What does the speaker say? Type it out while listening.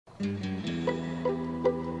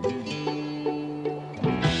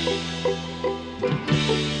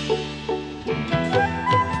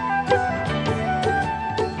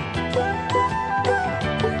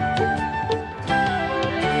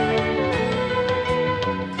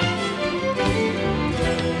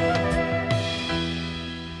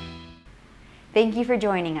Thank you for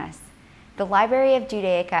joining us. The Library of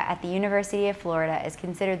Judaica at the University of Florida is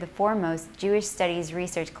considered the foremost Jewish studies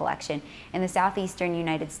research collection in the southeastern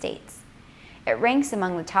United States. It ranks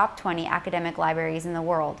among the top 20 academic libraries in the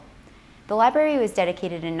world. The library was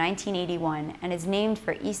dedicated in 1981 and is named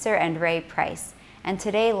for Isser and Ray Price, and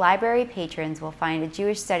today library patrons will find a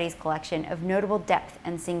Jewish studies collection of notable depth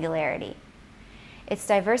and singularity. Its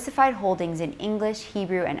diversified holdings in English,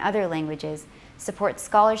 Hebrew, and other languages support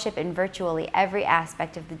scholarship in virtually every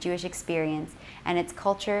aspect of the Jewish experience and its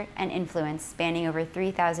culture and influence spanning over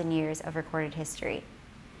 3,000 years of recorded history.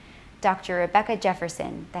 Dr. Rebecca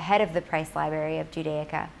Jefferson, the head of the Price Library of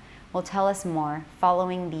Judaica, will tell us more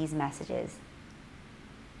following these messages.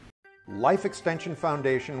 Life Extension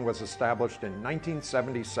Foundation was established in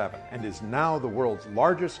 1977 and is now the world's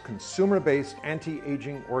largest consumer-based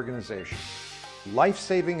anti-aging organization.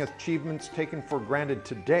 Life-saving achievements taken for granted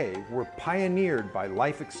today were pioneered by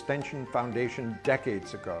Life Extension Foundation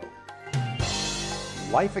decades ago.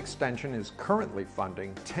 Life Extension is currently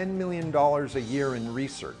funding $10 million a year in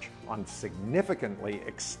research on significantly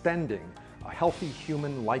extending a healthy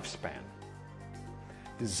human lifespan.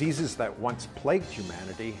 Diseases that once plagued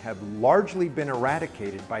humanity have largely been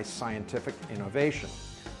eradicated by scientific innovation.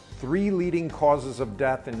 3 leading causes of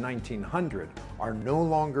death in 1900 are no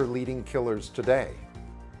longer leading killers today.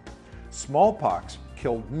 Smallpox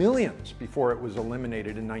killed millions before it was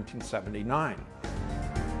eliminated in 1979.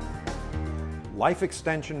 Life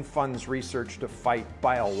Extension funds research to fight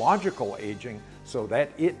biological aging so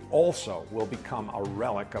that it also will become a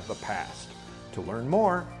relic of the past. To learn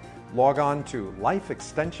more, log on to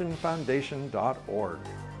lifeextensionfoundation.org.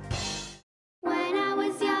 When I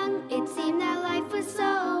was young, it seemed that life was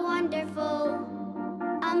so wonderful,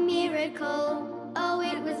 a miracle. Oh,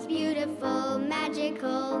 it was beautiful,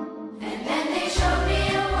 magical. And then they showed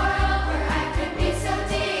me a world where I could be so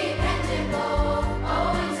dependable.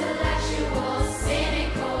 Oh, intellectual,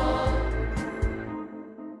 cynical.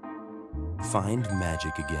 Find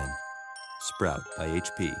magic again. Sprout by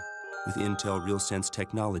HP. With Intel RealSense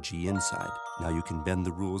technology inside, now you can bend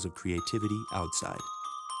the rules of creativity outside.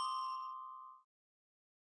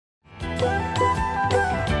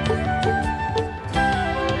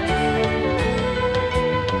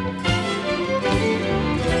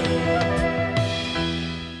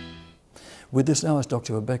 With us now is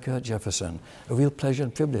Dr. Rebecca Jefferson. A real pleasure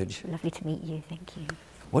and privilege. Lovely to meet you, thank you.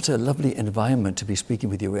 What a lovely environment to be speaking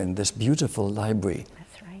with you in, this beautiful library.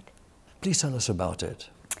 That's right. Please tell us about it.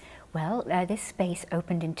 Well, this space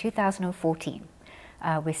opened in 2014.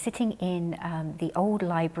 We're sitting in the old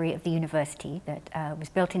library of the university that was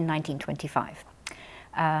built in 1925.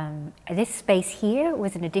 This space here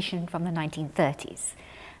was an addition from the 1930s.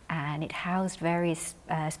 And it housed various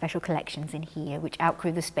special collections in here which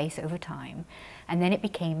outgrew the space over time. And then it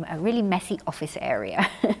became a really messy office area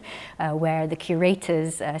where the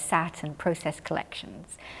curators sat and processed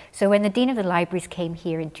collections. So when the Dean of the Libraries came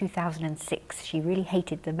here in 2006, she really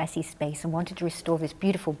hated the messy space and wanted to restore this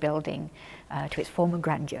beautiful building to its former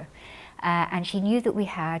grandeur. And she knew that we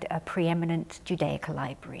had a preeminent Judaica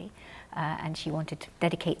library. And she wanted to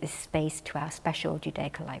dedicate this space to our special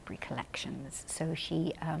Judaica library collections. So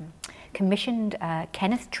she commissioned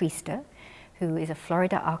Kenneth Treaster, who is a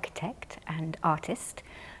Florida architect and artist.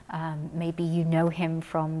 Maybe you know him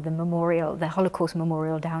from the memorial, the Holocaust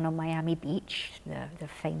Memorial down on Miami Beach, the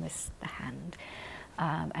famous hand.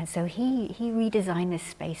 And so he redesigned this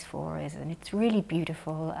space for us, and it's really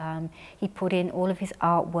beautiful. He put in all of his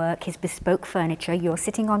artwork, his bespoke furniture. You're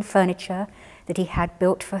sitting on furniture that he had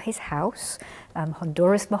built for his house,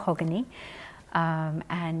 Honduras mahogany.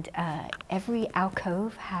 And every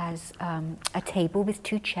alcove has a table with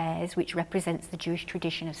 2 chairs, which represents the Jewish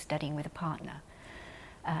tradition of studying with a partner.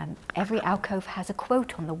 Every alcove has a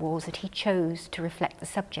quote on the walls that he chose to reflect the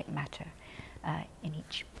subject matter in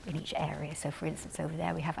each area. So for instance, over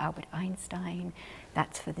there we have Albert Einstein.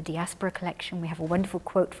 That's for the diaspora collection. We have a wonderful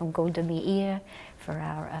quote from Golda Meir for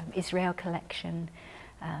our Israel collection.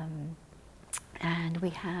 And we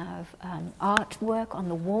have artwork on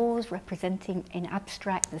the walls representing in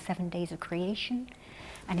abstract the 7 days of creation.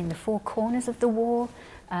 And in the 4 corners of the wall,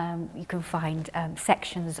 you can find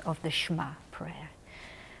sections of the Shema prayer.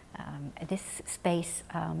 This space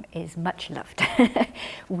is much loved.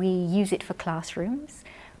 We use it for classrooms.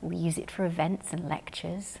 We use it for events and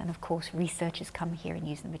lectures, and of course researchers come here and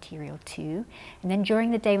use the material too. And then during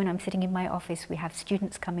the day when I'm sitting in my office, we have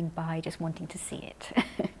students coming by just wanting to see it.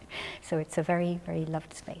 So it's a very, very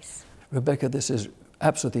loved space. Rebecca, this is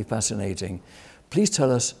absolutely fascinating. Please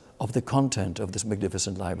tell us of the content of this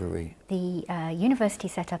magnificent library. The university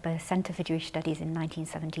set up a Center for Jewish Studies in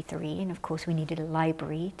 1973, and of course we needed a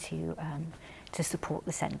library to support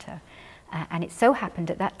the center. And it so happened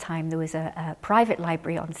at that time there was a private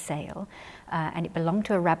library on sale, and it belonged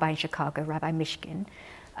to a rabbi in Chicago, Rabbi Mishkin,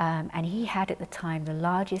 and he had at the time the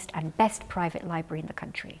largest and best private library in the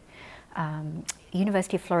country.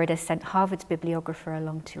 University of Florida sent Harvard's bibliographer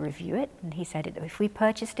along to review it, and he said that if we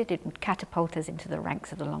purchased it, it would catapult us into the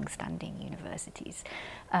ranks of the long-standing universities.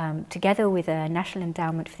 Together with a National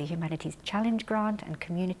Endowment for the Humanities Challenge Grant and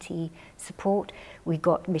community support, we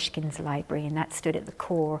got Mishkin's library, and that stood at the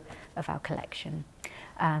core of our collection.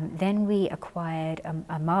 Then we acquired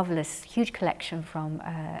a marvelous, huge collection from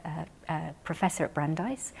a professor at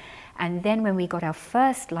Brandeis. And then when we got our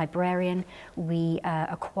first librarian, we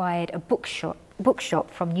acquired a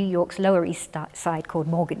bookshop from New York's Lower East Side called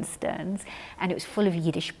Morgenstern's, and it was full of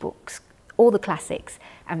Yiddish books, all the classics,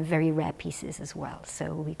 and very rare pieces as well.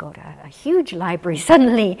 So we got a huge library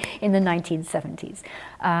suddenly in the 1970s.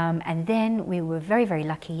 And then we were very, very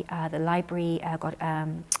lucky. The library got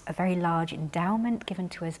a very large endowment given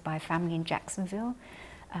to us by a family in Jacksonville,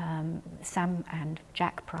 Sam and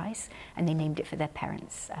Jack Price, and they named it for their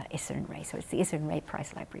parents, Isser and Ray. So it's the Isser and Ray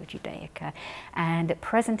Price Library of Judaica. And at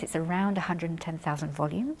present it's around 110,000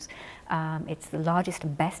 volumes. It's the largest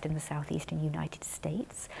and best in the southeastern United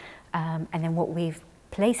States. And then what we've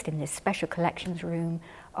placed in this special collections room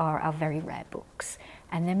are our very rare books.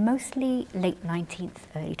 And they're mostly late 19th,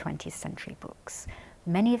 early 20th century books.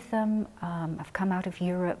 Many of them have come out of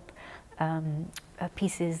Europe,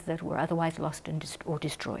 pieces that were otherwise lost or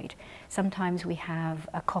destroyed. Sometimes we have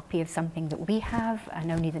a copy of something that we have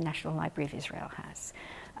and only the National Library of Israel has.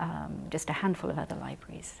 Just a handful of other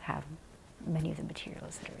libraries have many of the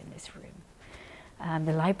materials that are in this room.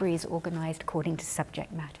 The library is organized according to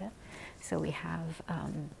subject matter. So we have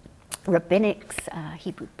rabbinics,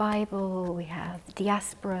 Hebrew Bible, we have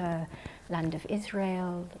diaspora, land of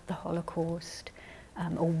Israel, the Holocaust,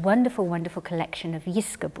 a wonderful, wonderful collection of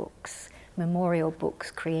Yizkor books, memorial books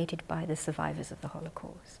created by the survivors of the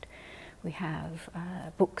Holocaust. We have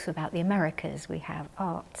books about the Americas, we have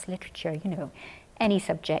arts, literature, you know, any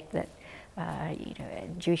subject that, you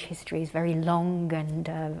know, Jewish history is very long and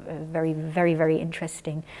very, very, very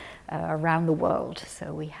interesting around the world.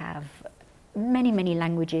 So we have many, many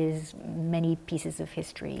languages, many pieces of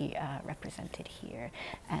history represented here,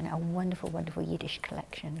 and a wonderful, wonderful Yiddish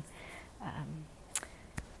collection.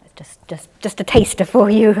 Just a taster for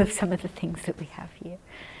you of some of the things that we have here,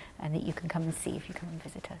 and that you can come and see if you come and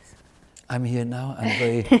visit us. I'm here now. I'm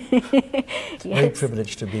very, yes. Very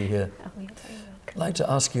privileged to be here. Oh, you're very welcome. I'd like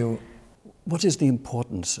to ask you, what is the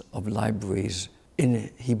importance of libraries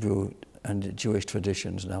in Hebrew and Jewish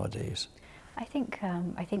traditions nowadays? I think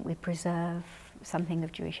we preserve something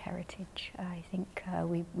of Jewish heritage. I think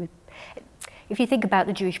if you think about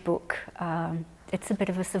the Jewish book, it's a bit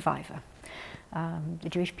of a survivor. The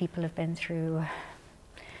Jewish people have been through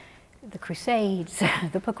the Crusades,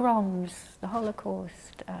 the pogroms, the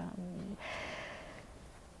Holocaust,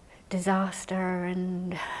 disaster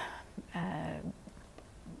and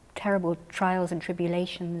terrible trials and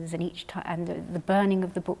tribulations, and each time, and the burning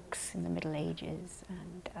of the books in the Middle Ages,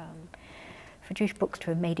 and for Jewish books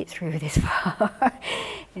to have made it through this far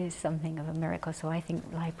is something of a miracle. So I think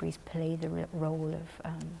libraries play the role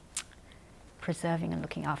of preserving and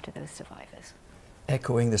looking after those survivors.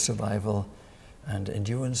 Echoing the survival and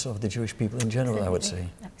endurance of the Jewish people in general, absolutely. I would say.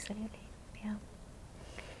 Absolutely, yeah.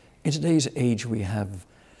 In today's age we have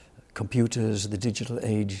computers, the digital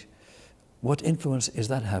age. What influence is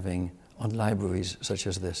that having on libraries such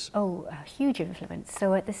as this? Oh, a huge influence.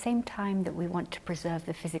 So at the same time that we want to preserve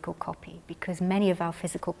the physical copy, because many of our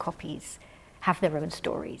physical copies have their own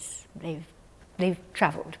stories. They've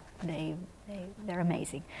traveled. They're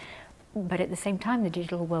amazing. But at the same time, the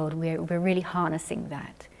digital world, we're really harnessing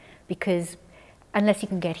that, because unless you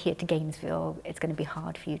can get here to Gainesville, it's going to be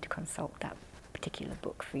hard for you to consult that particular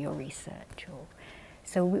book for your research.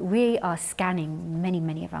 So we are scanning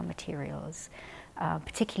many of our materials,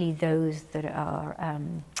 particularly those that are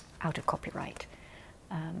out of copyright,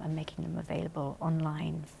 and making them available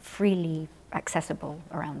online, freely accessible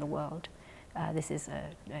around the world. This is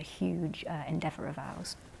a huge endeavor of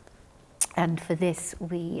ours. And for this,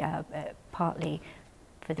 partly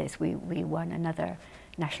for this, we won another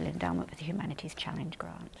National Endowment for the Humanities Challenge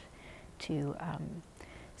Grant to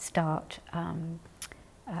start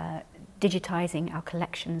digitizing our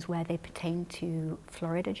collections where they pertain to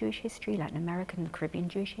Florida Jewish history, Latin American and Caribbean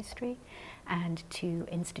Jewish history, and to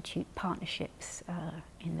institute partnerships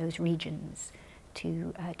in those regions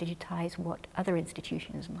to digitize what other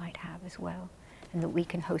institutions might have as well, and that we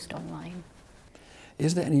can host online.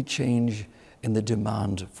 Is there any change in the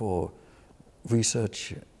demand for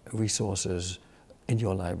research resources in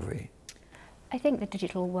your library? I think the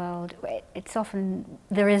digital world, it's often,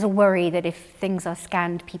 there is a worry that if things are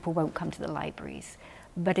scanned, people won't come to the libraries.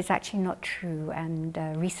 But it's actually not true, and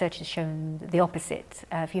research has shown the opposite.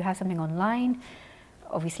 If you have something online,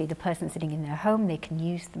 obviously the person sitting in their home, they can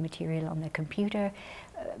use the material on their computer,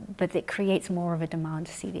 but it creates more of a demand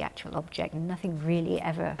to see the actual object, and nothing really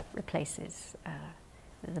ever replaces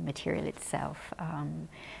the material itself,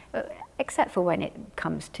 except for when it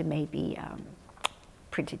comes to maybe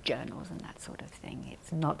printed journals and that sort of thing.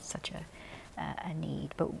 It's not such a need.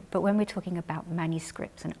 But when we're talking about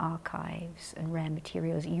manuscripts and archives and rare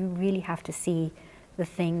materials, you really have to see the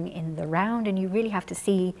thing in the round, and you really have to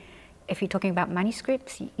see, if you're talking about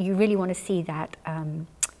manuscripts, you really want to see that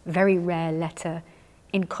very rare letter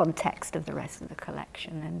in context of the rest of the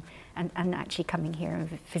collection, and actually coming here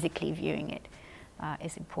and physically viewing it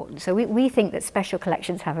is important. So we think that special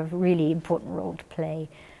collections have a really important role to play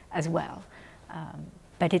as well.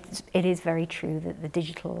 But it is very true that the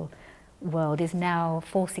digital world is now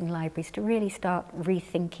forcing libraries to really start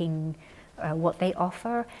rethinking what they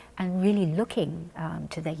offer, and really looking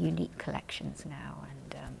to their unique collections now,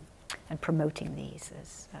 and promoting these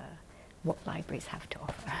as what libraries have to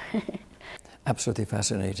offer. Absolutely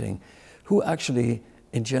fascinating. Who actually,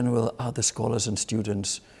 in general, are the scholars and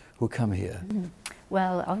students who come here?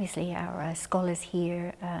 Well, obviously our scholars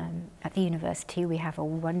here at the university, we have a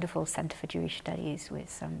wonderful Center for Jewish Studies with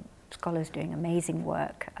some scholars doing amazing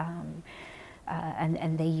work,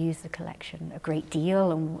 and they use the collection a great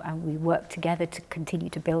deal, and we work together to continue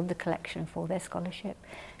to build the collection for their scholarship.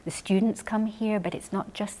 The students come here, but it's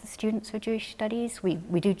not just the students for Jewish Studies. We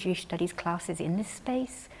do Jewish Studies classes in this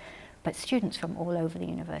space, but students from all over the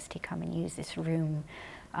university come and use this room.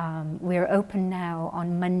 We're open now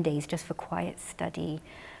on Mondays just for quiet study,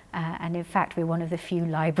 and in fact we're one of the few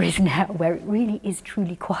libraries now where it really is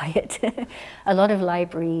truly quiet. A lot of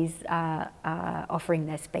libraries are offering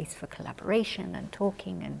their space for collaboration and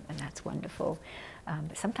talking, and that's wonderful.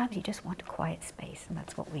 But sometimes you just want a quiet space, and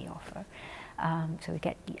that's what we offer. So we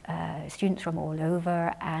get students from all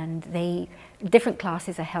over, and different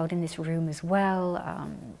classes are held in this room as well,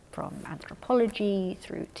 from anthropology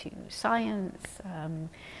through to science.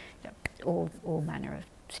 All manner of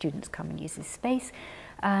students come and use this space.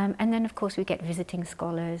 And then of course we get visiting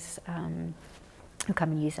scholars who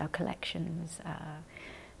come and use our collections.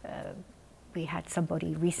 We had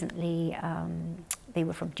somebody recently, they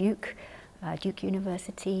were from Duke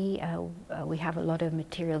University. We have a lot of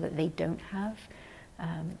material that they don't have,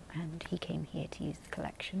 and he came here to use the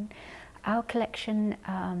collection. Our collection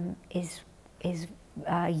is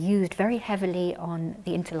used very heavily on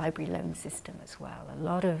the interlibrary loan system as well. A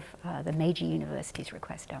lot of the major universities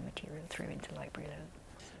request our material through interlibrary loan.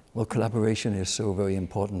 Well, collaboration is so very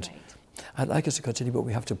important. Right. I'd like us to continue, but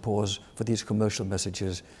we have to pause for these commercial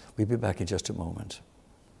messages. We'll be back in just a moment.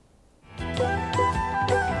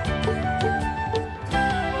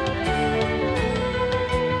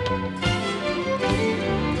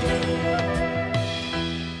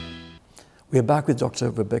 We're back with Dr.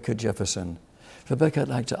 Rebecca Jefferson. Rebecca, I'd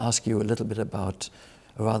like to ask you a little bit about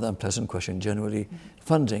a rather unpleasant question, generally.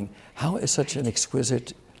 Funding. How is such an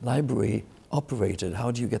exquisite library operated?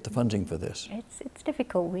 How do you get the funding for this? It's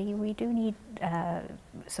difficult. We do need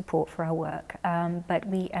support for our work, but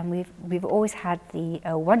we've always had the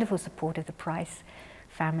wonderful support of the Price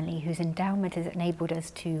family, whose endowment has enabled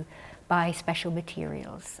us to buy special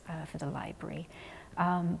materials for the library.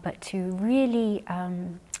 But to really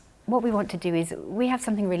what we want to do is, we have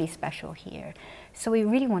something really special here, so we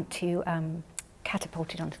really want to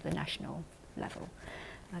catapult it onto the national level.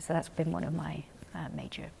 So that's been one of my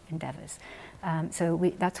major endeavors.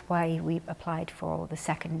 That's why we applied for the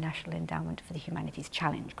second National Endowment for the Humanities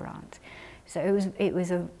Challenge Grant. So it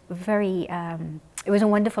was a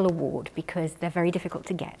wonderful award, because they're very difficult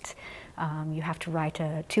to get. You have to write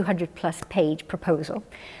a 200+ page proposal.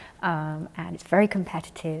 And it's very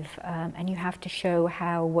competitive, and you have to show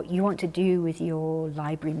how what you want to do with your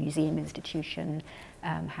library, museum, institution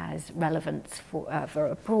has relevance for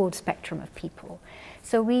a broad spectrum of people.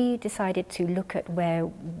 So we decided to look at where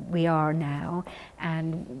we are now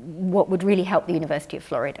and what would really help the University of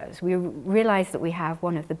Florida. So we realized that we have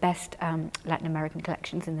one of the best Latin American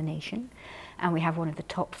collections in the nation, and we have one of the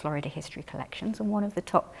top Florida history collections and one of the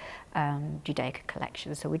top Judaica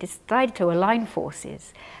collections. So we decided to align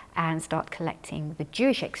forces and start collecting the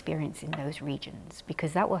Jewish experience in those regions,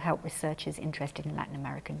 because that will help researchers interested in Latin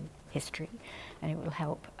American history, and it will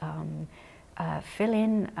help fill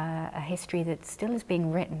in a history that still is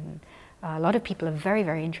being written. A lot of people are very,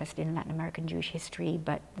 very interested in Latin American Jewish history,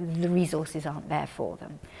 but the resources aren't there for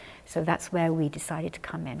them. So that's where we decided to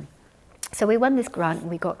come in. So we won this grant,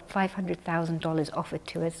 and we got $500,000 offered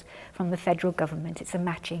to us from the federal government. It's a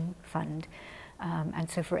matching fund. And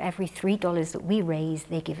so for every $3 that we raise,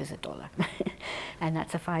 they give us $1. And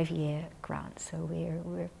that's a 5-year grant. So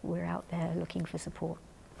we're out there looking for support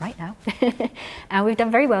right now. And we've done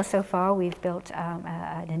very well so far. We've built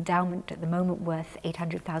an endowment at the moment worth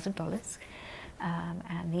 $800,000.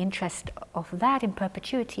 And the interest of that in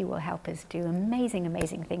perpetuity will help us do amazing,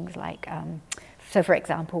 amazing things like, so for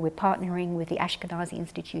example, we're partnering with the Ashkenazi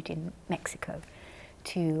Institute in Mexico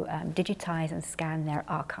to digitize and scan their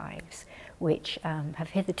archives, which have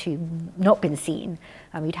hitherto not been seen.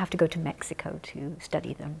 You'd have to go to Mexico to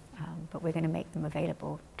study them, but we're going to make them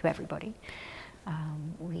available to everybody.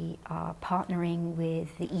 We are partnering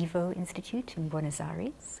with the Evo Institute in Buenos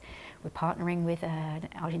Aires. We're partnering with an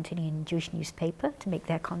Argentinian Jewish newspaper to make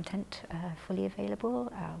their content fully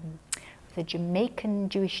available. The Jamaican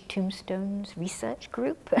Jewish Tombstones Research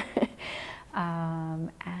Group, and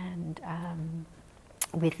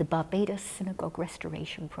with the Barbados Synagogue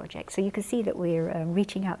Restoration Project. So you can see that we're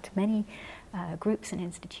reaching out to many groups and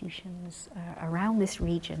institutions around this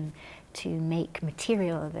region to make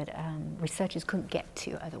material that researchers couldn't get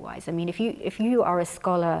to otherwise. I mean, if you are a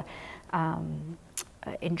scholar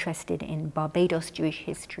interested in Barbados Jewish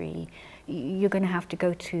history, you're going to have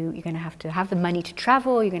to have the money to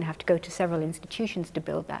travel, you're going to have to go to several institutions to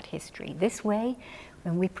build that history. This way,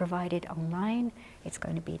 when we provide it online, it's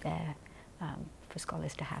going to be there for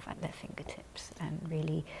scholars to have at their fingertips and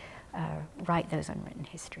really write those unwritten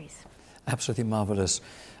histories. Absolutely marvelous.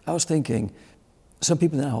 I was thinking, some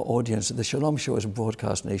people in our audience, the Shalom Show is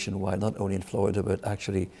broadcast nationwide, not only in Florida, but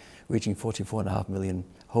actually reaching 44.5 million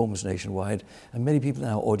homes nationwide. And many people in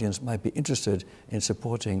our audience might be interested in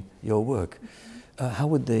supporting your work. How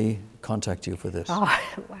would they contact you for this? Oh,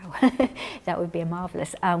 wow. That would be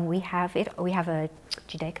marvelous. We have a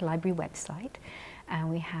Judaica Library website. And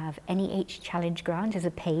we have NEH Challenge Grant as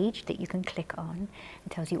a page that you can click on.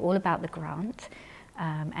 It tells you all about the grant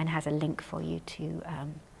and has a link for you to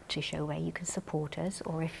show where you can support us.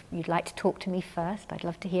 Or if you'd like to talk to me first, I'd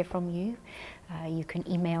love to hear from you. You can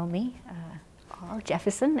email me,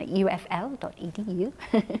 rjefferson@ufl.edu.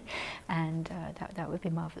 And that would be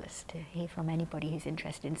marvelous to hear from anybody who's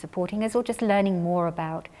interested in supporting us or just learning more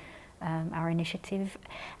about our initiative.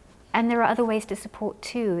 And there are other ways to support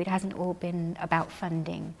too. It hasn't all been about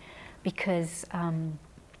funding, because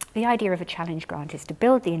the idea of a challenge grant is to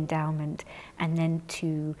build the endowment and then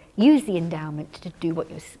to use the endowment to do what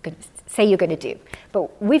you're going to say you're going to do.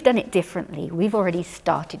 But we've done it differently. We've already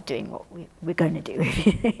started doing what we're going to do,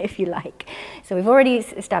 if you like. So we've already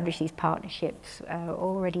established these partnerships,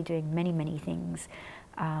 already doing many, many things.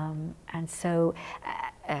 And so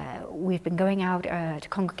we've been going out to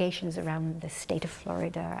congregations around the state of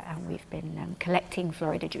Florida, and we've been collecting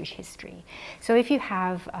Florida Jewish history. So if you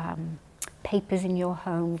have papers in your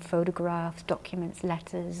home, photographs, documents,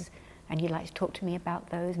 letters, and you'd like to talk to me about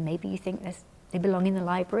those, maybe you think they belong in the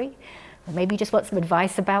library, or maybe you just want some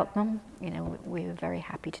advice about them, we're very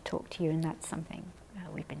happy to talk to you, and that's something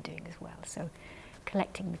we've been doing as well. So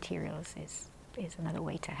collecting materials is another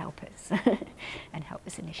way to help us and help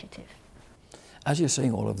this initiative. As you're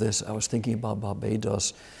saying all of this, I was thinking about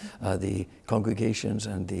Barbados, the congregations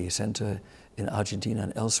and the center in Argentina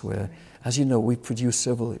and elsewhere. As you know, we've produced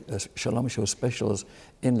several Shalom Show specials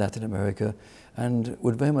in Latin America and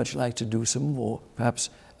would very much like to do some more, perhaps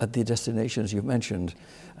at the destinations you've mentioned.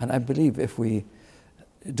 And I believe if we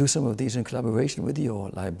do some of these in collaboration with your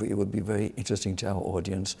library, it would be very interesting to our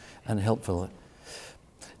audience and helpful.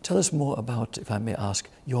 Tell us more about, if I may ask,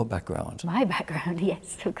 your background. My background,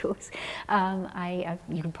 yes, of course.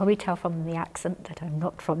 You can probably tell from the accent that I'm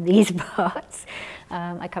not from these parts.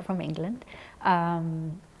 I come from England.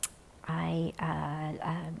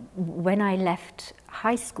 When I left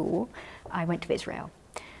high school, I went to Israel.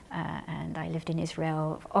 And I lived in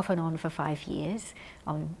Israel off and on for 5 years,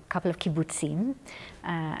 on a couple of kibbutzim,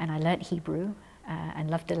 and I learnt Hebrew. And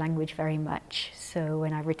loved the language very much. So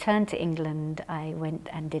when I returned to England, I went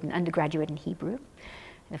and did an undergraduate in Hebrew,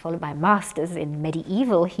 followed by a master's in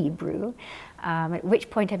medieval Hebrew, at which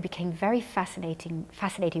point I became very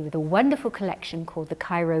fascinated with a wonderful collection called the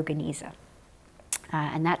Cairo Geniza.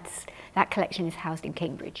 And that collection is housed in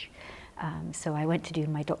Cambridge. So I went to do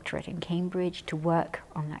my doctorate in Cambridge to work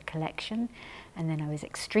on that collection, and then I was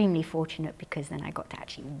extremely fortunate because then I got to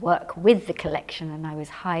actually work with the collection, and I was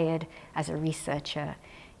hired as a researcher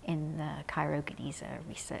in the Cairo Geniza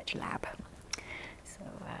Research Lab. So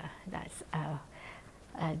that's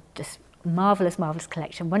just marvelous, marvelous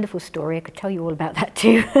collection, wonderful story. I could tell you all about that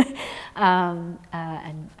too, and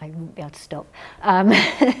I won't be able to stop.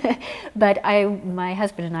 But my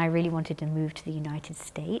husband and I really wanted to move to the United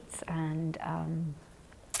States, and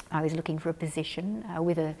I was looking for a position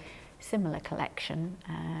with a similar collection,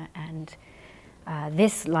 and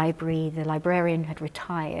this library, the librarian had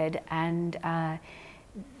retired, and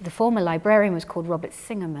the former librarian was called Robert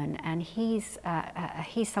Singerman, and he's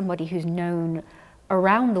somebody who's known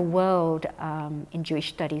around the world in Jewish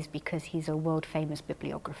studies because he's a world-famous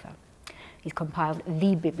bibliographer. He's compiled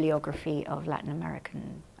the bibliography of Latin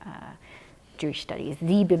American Jewish studies,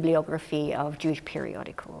 the bibliography of Jewish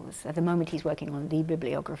periodicals. At the moment he's working on the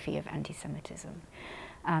bibliography of anti-Semitism.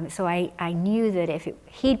 So I knew that if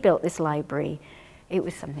he'd built this library, it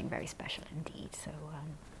was something very special indeed. So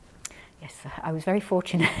yes, I was very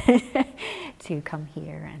fortunate to come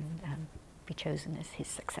here and be chosen as his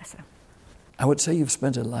successor. I would say you've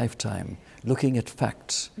spent a lifetime looking at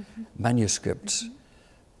facts, manuscripts,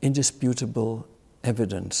 indisputable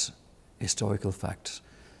evidence, historical facts.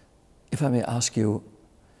 If I may ask you,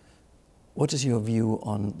 what is your view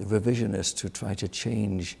on the revisionists who try to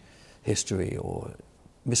change history or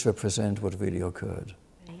misrepresent what really occurred?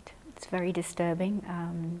 Right. It's very disturbing.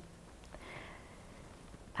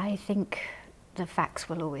 I think the facts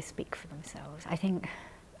will always speak for themselves.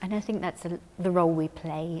 And I think that's the role we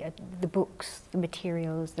play. The books, the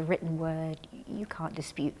materials, the written word, you can't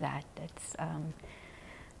dispute that.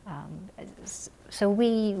 So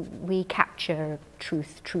we capture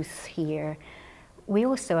truth here. We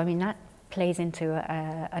also, I mean, that plays into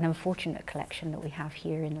an unfortunate collection that we have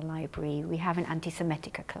here in the library. We have an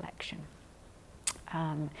anti-Semitica collection.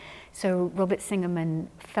 So Robert Singerman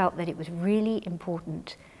felt that it was really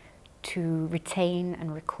important to retain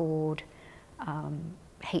and record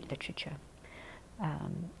hate literature.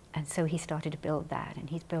 And so he started to build that, and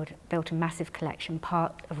he's built a massive collection,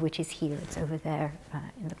 part of which is here. It's over there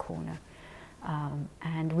in the corner.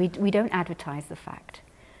 And we don't advertise the fact,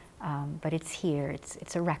 but it's here.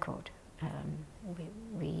 It's a record.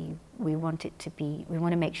 We want it to be. We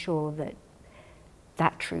want to make sure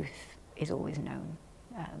that truth is always known.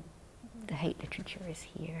 The hate literature is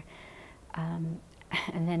here, and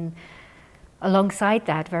then. Alongside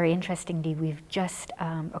that, very interestingly, we've just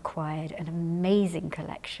acquired an amazing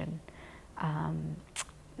collection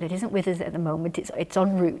that isn't with us at the moment. It's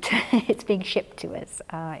en route. It's being shipped to us.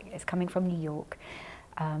 It's coming from New York.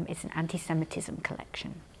 It's an anti-Semitism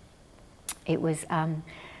collection. It was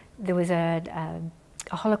there was a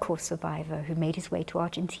Holocaust survivor who made his way to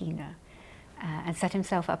Argentina and set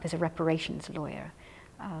himself up as a reparations lawyer.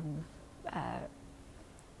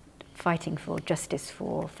 Fighting for justice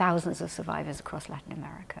for thousands of survivors across Latin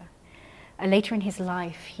America. Later in his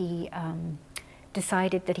life, he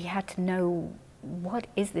decided that he had to know, what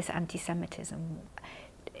is this anti-Semitism?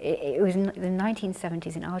 It was in the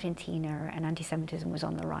 1970s in Argentina, and anti-Semitism was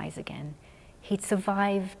on the rise again. He'd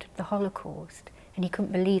survived the Holocaust, and he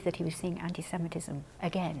couldn't believe that he was seeing anti-Semitism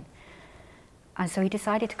again. And so he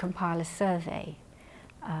decided to compile a survey,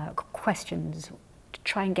 questions, to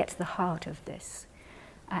try and get to the heart of this.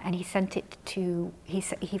 And he sent it to,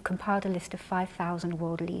 he compiled a list of 5,000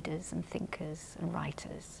 world leaders and thinkers and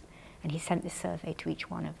writers. And he sent this survey to each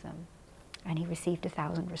one of them. And he received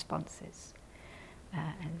 1,000 responses.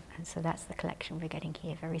 And so that's the collection we're getting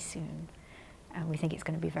here very soon. And we think it's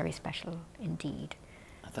going to be very special indeed.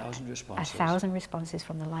 1,000 responses? 1,000 responses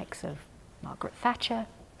from the likes of Margaret Thatcher,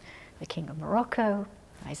 the King of Morocco,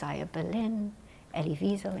 Isaiah Berlin, Elie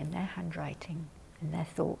Wiesel in their handwriting and their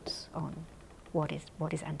thoughts on what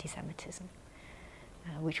is anti-Semitism,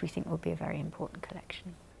 which we think will be a very important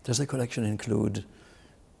collection. Does the collection include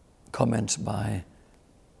comments by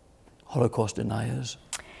Holocaust deniers?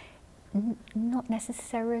 Not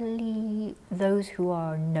necessarily those who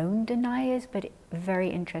are known deniers, but very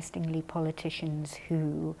interestingly politicians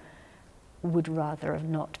who would rather have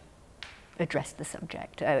not addressed the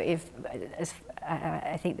subject. I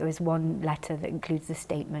think there was one letter that includes the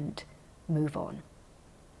statement, "Move on.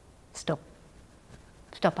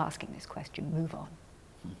 Stop asking this question, move on."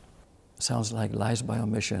 Sounds like lies by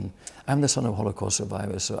omission. I'm the son of Holocaust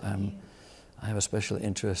survivors, so I have a special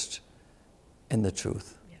interest in the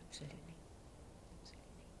truth. Yeah, absolutely.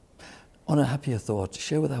 On a happier thought,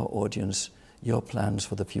 share with our audience your plans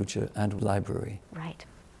for the future and library. Right.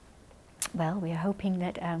 well, we are hoping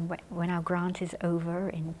that when our grant is over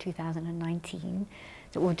in 2019,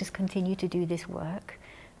 that we'll just continue to do this work.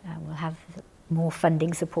 We'll have more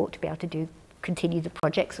funding support to be able to continue the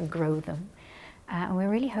projects and grow them. And we're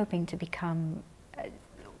really hoping to become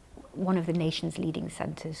one of the nation's leading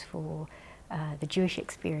centers for the Jewish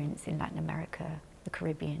experience in Latin America, the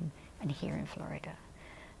Caribbean, and here in Florida.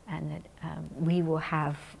 And that we will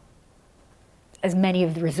have as many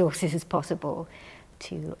of the resources as possible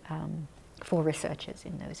to, for researchers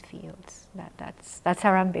in those fields. That's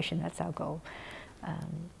our ambition, that's our goal.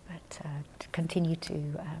 To continue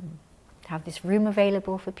to have this room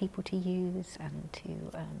available for people to use and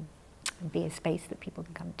to be a space that people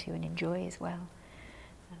can come to and enjoy as well.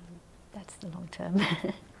 That's the long term.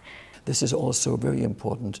 This is also very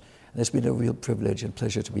important, and it's been a real privilege and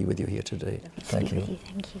pleasure to be with you here today. Thank you.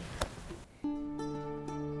 Thank you.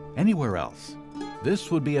 Anywhere else,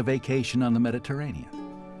 this would be a vacation on the Mediterranean.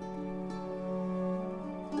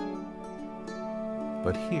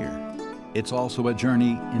 But here, it's also a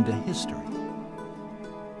journey into history.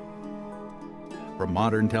 From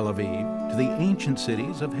modern Tel Aviv to the ancient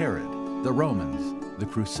cities of Herod, the Romans, the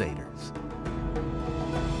Crusaders.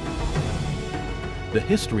 The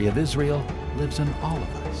history of Israel lives in all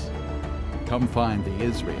of us. Come find the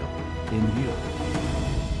Israel in you.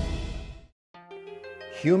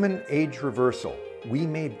 Human age reversal. We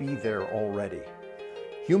may be there already.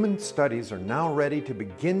 Human studies are now ready to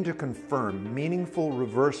begin to confirm meaningful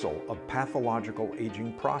reversal of pathological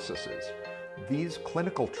aging processes. These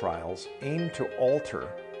clinical trials aim to alter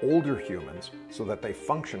older humans so that they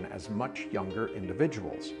function as much younger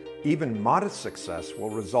individuals. Even modest success will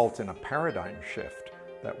result in a paradigm shift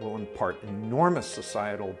that will impart enormous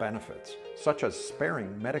societal benefits, such as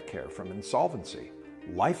sparing Medicare from insolvency.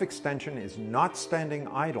 Life extension is not standing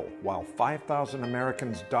idle while 5,000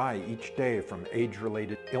 Americans die each day from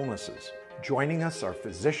age-related illnesses. Joining us are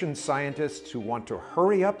physician scientists who want to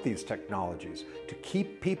hurry up these technologies to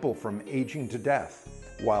keep people from aging to death.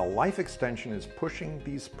 While life extension is pushing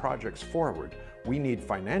these projects forward, we need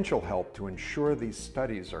financial help to ensure these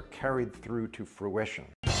studies are carried through to fruition.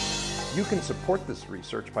 You can support this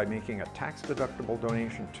research by making a tax-deductible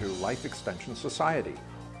donation to Life Extension Society.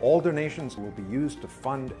 All donations will be used to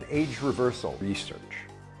fund age reversal research.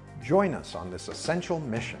 Join us on this essential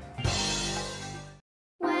mission.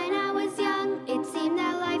 When I was young, it seemed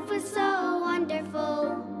that life was so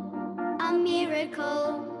wonderful. A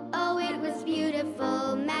miracle, oh it was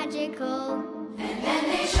beautiful, magical. And then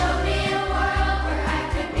they showed me a world where I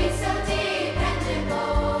could be so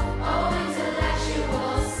dependable. Oh,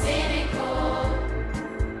 intellectual, cynical.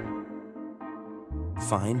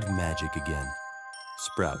 Find magic again.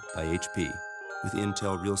 Sprout by HP. With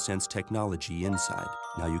Intel RealSense technology inside,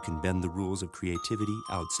 now you can bend the rules of creativity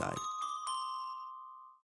outside.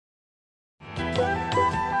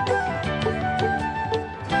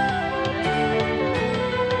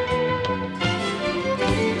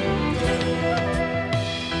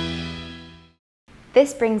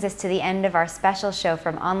 This brings us to the end of our special show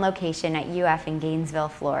from On Location at UF in Gainesville,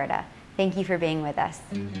 Florida. Thank you for being with us.